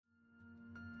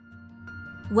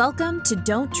Welcome to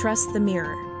Don't Trust the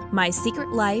Mirror, My Secret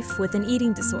Life with an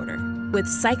Eating Disorder, with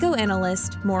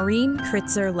psychoanalyst Maureen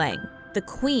Kritzer-Lange, the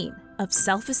queen of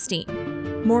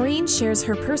self-esteem. Maureen shares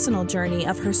her personal journey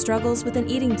of her struggles with an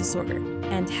eating disorder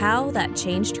and how that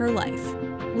changed her life.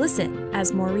 Listen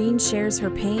as Maureen shares her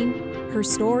pain, her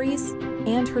stories,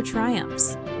 and her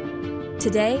triumphs.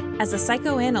 Today, as a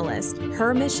psychoanalyst,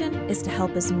 her mission is to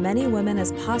help as many women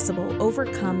as possible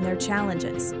overcome their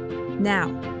challenges. Now,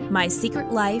 My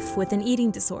Secret Life with an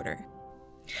Eating Disorder.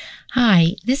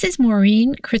 Hi, this is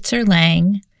Maureen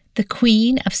Kritzer-Lange, the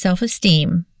queen of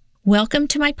self-esteem. Welcome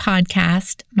to my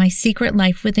podcast, My Secret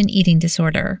Life with an Eating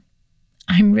Disorder.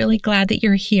 I'm really glad that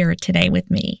you're here today with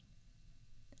me.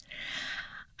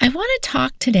 I want to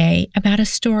talk today about a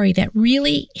story that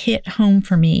really hit home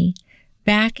for me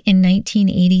back in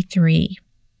 1983.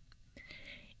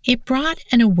 It brought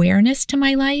an awareness to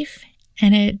my life,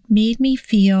 and it made me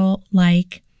feel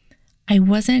like I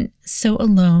wasn't so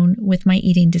alone with my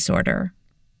eating disorder.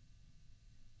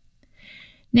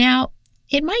 Now,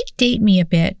 it might date me a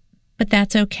bit, but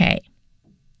that's okay.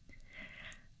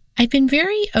 I've been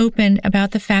very open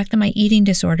about the fact that my eating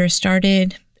disorder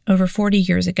started over 40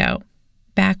 years ago,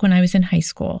 back when I was in high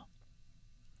school.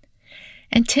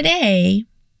 And today,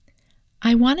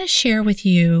 I want to share with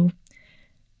you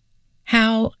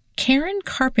how Karen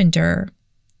Carpenter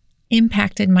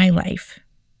impacted my life.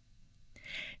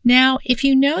 Now, if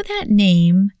you know that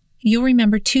name, you'll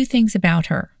remember two things about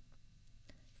her.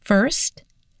 First,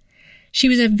 she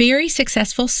was a very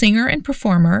successful singer and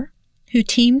performer who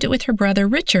teamed with her brother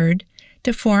Richard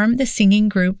to form the singing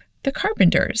group The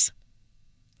Carpenters.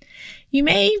 You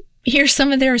may hear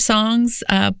some of their songs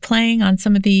playing on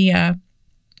some of the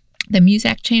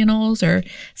music channels or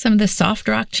some of the soft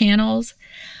rock channels,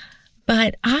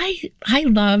 but I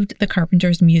loved the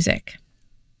Carpenters' music.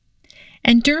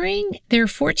 And during their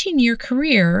 14-year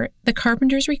career, the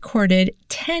Carpenters recorded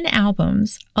 10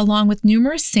 albums along with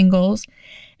numerous singles,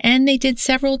 and they did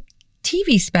several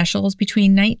TV specials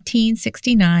between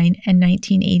 1969 and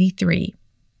 1983.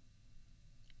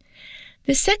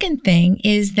 The second thing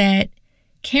is that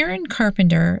Karen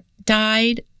Carpenter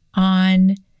died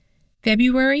on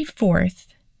February 4th,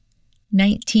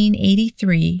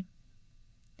 1983,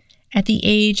 at the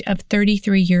age of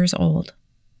 33 years old.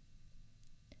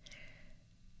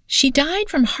 She died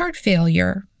from heart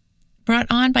failure brought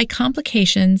on by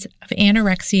complications of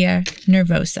anorexia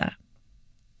nervosa.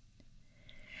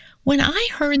 When I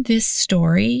heard this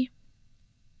story,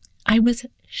 I was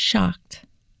shocked.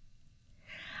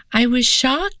 I was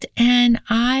shocked, and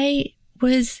I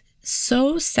was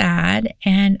so sad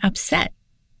and upset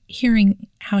hearing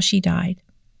how she died.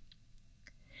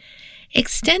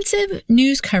 Extensive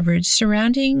news coverage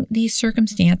surrounding these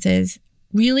circumstances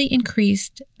really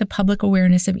increased the public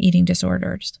awareness of eating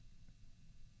disorders.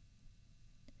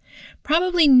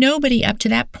 Probably nobody up to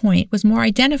that point was more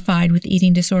identified with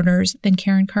eating disorders than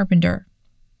Karen Carpenter.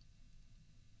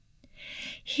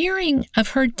 Hearing of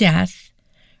her death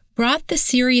brought the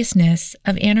seriousness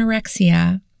of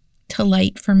anorexia to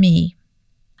light for me.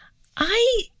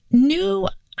 I knew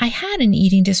I had an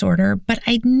eating disorder, but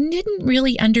I didn't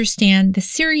really understand the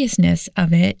seriousness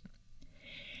of it.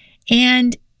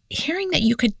 And hearing that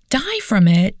you could die from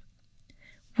it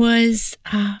was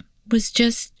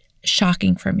just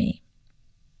shocking for me.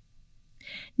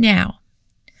 Now,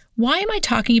 why am I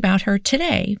talking about her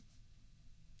today,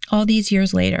 all these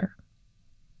years later?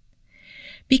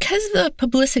 Because of the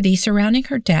publicity surrounding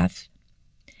her death,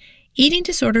 eating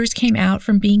disorders came out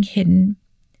from being hidden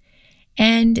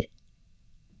and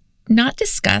not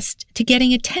discussed to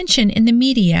getting attention in the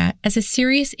media as a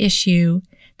serious issue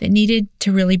that needed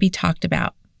to really be talked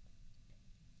about.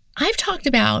 I've talked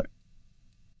about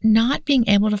not being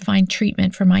able to find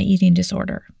treatment for my eating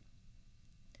disorder.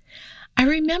 I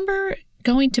remember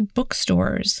going to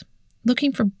bookstores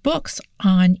looking for books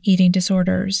on eating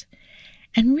disorders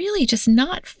and really just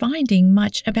not finding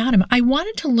much about them. I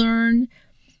wanted to learn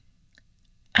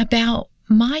about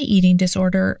my eating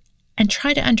disorder and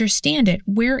try to understand it,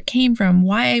 where it came from,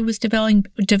 why I was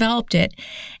developed it,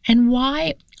 and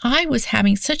why I was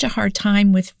having such a hard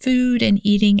time with food and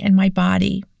eating and my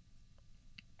body.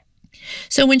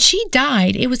 So when she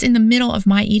died, it was in the middle of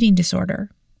my eating disorder.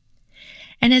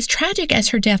 And as tragic as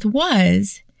her death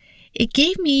was, it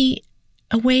gave me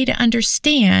a way to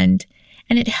understand,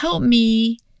 and it helped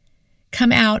me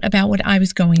come out about what I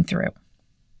was going through.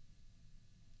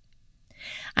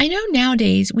 I know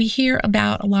nowadays we hear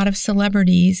about a lot of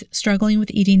celebrities struggling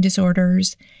with eating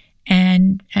disorders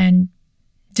and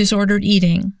disordered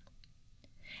eating,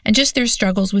 and just their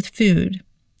struggles with food.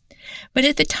 But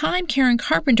at the time Karen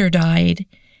Carpenter died,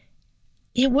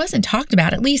 it wasn't talked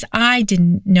about. At least I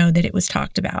didn't know that it was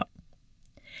talked about.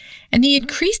 And the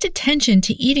increased attention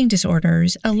to eating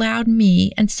disorders allowed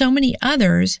me and so many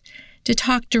others to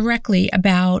talk directly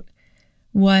about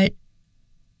what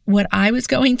I was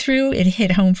going through. It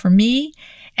hit home for me,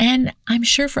 and I'm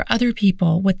sure for other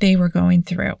people what they were going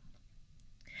through.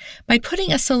 By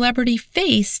putting a celebrity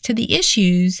face to the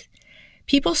issues,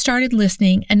 people started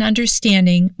listening and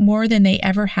understanding more than they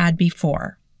ever had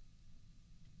before.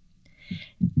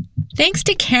 Thanks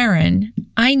to Karen,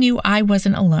 I knew I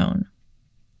wasn't alone.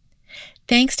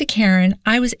 Thanks to Karen,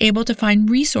 I was able to find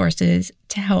resources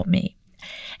to help me.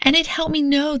 And it helped me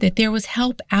know that there was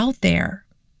help out there.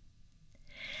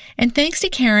 And thanks to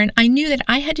Karen, I knew that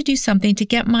I had to do something to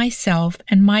get myself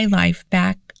and my life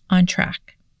back on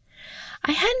track.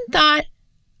 I hadn't thought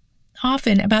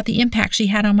often about the impact she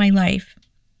had on my life.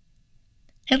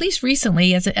 At least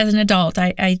recently, as an adult,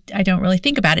 I don't really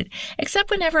think about it,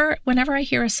 except whenever I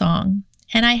hear a song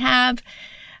and I have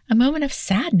a moment of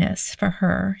sadness for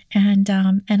her and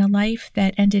a life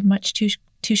that ended much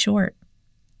too short.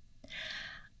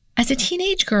 As a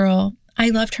teenage girl, I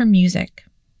loved her music.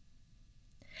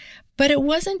 But it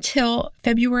wasn't until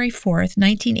February 4th,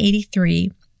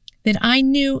 1983, that I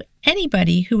knew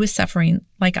anybody who was suffering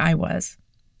like I was.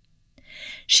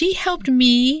 She helped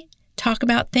me talk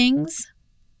about things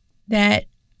that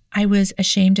I was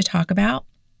ashamed to talk about.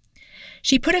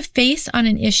 She put a face on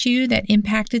an issue that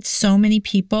impacted so many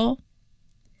people.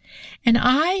 And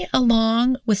I,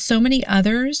 along with so many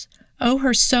others, owe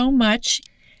her so much,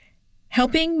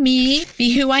 helping me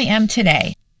be who I am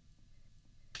today.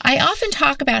 I often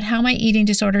talk about how my eating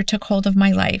disorder took hold of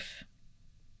my life.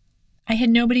 I had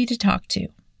nobody to talk to.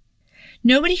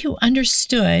 Nobody who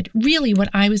understood really what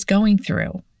I was going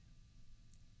through.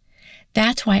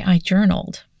 That's why I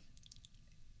journaled,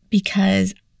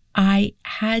 because I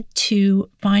had to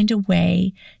find a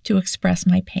way to express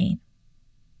my pain.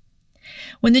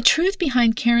 When the truth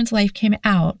behind Karen's life came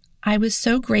out, I was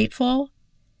so grateful,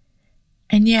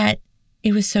 and yet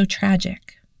it was so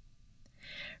tragic.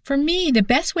 For me, the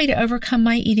best way to overcome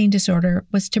my eating disorder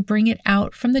was to bring it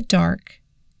out from the dark,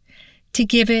 to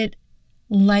give it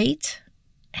light,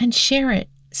 and share it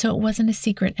so it wasn't a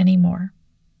secret anymore.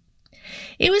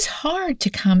 It was hard to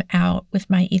come out with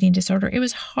my eating disorder. It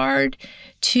was hard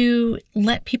to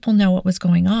let people know what was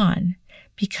going on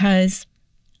because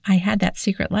I had that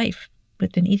secret life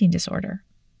with an eating disorder.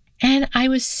 And I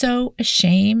was so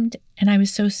ashamed and I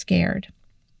was so scared.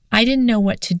 I didn't know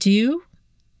what to do.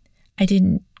 I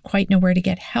didn't quite know where to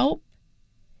get help.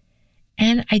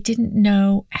 And I didn't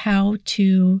know how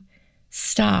to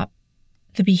stop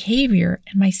the behavior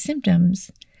and my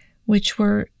symptoms, which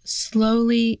were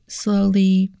slowly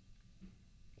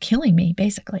killing me,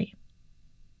 basically.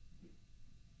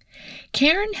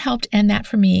 Karen helped end that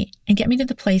for me and get me to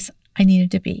the place I needed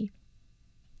to be.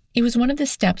 It was one of the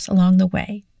steps along the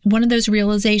way, one of those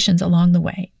realizations along the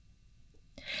way.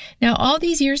 Now, all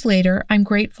these years later, I'm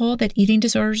grateful that eating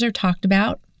disorders are talked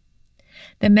about,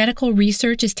 that medical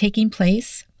research is taking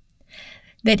place,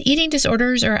 that eating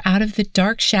disorders are out of the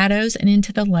dark shadows and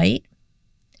into the light.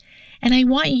 And I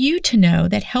want you to know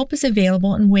that help is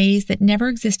available in ways that never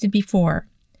existed before.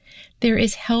 There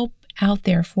is help out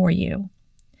there for you.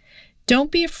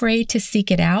 Don't be afraid to seek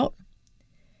it out.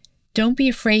 Don't be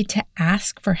afraid to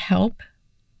ask for help.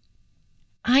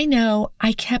 I know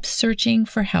I kept searching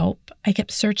for help. I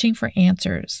kept searching for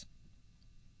answers.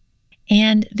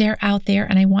 And they're out there,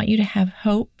 and I want you to have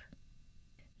hope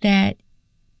that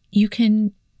you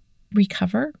can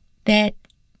recover, that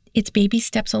it's baby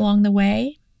steps along the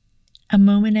way, a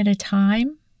moment at a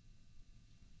time.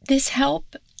 This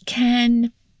help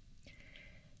can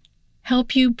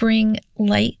help you bring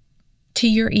light to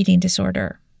your eating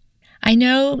disorder. I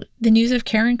know the news of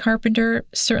Karen Carpenter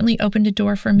certainly opened a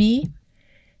door for me,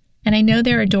 and I know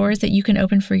there are doors that you can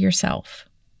open for yourself.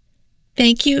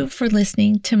 Thank you for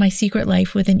listening to My Secret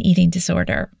Life with an Eating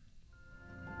Disorder.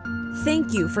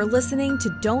 Thank you for listening to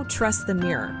Don't Trust the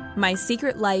Mirror, My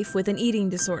Secret Life with an Eating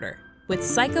Disorder, with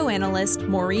psychoanalyst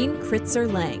Maureen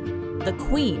Kritzer-Lange, the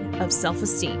queen of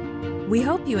self-esteem. We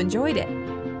hope you enjoyed it.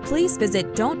 Please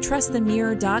visit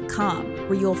don'ttrustthemirror.com,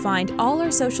 where you'll find all our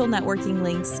social networking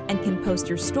links and can post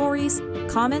your stories,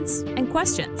 comments, and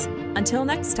questions. Until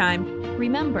next time,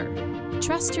 remember,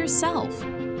 trust yourself.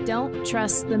 Don't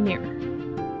trust the mirror.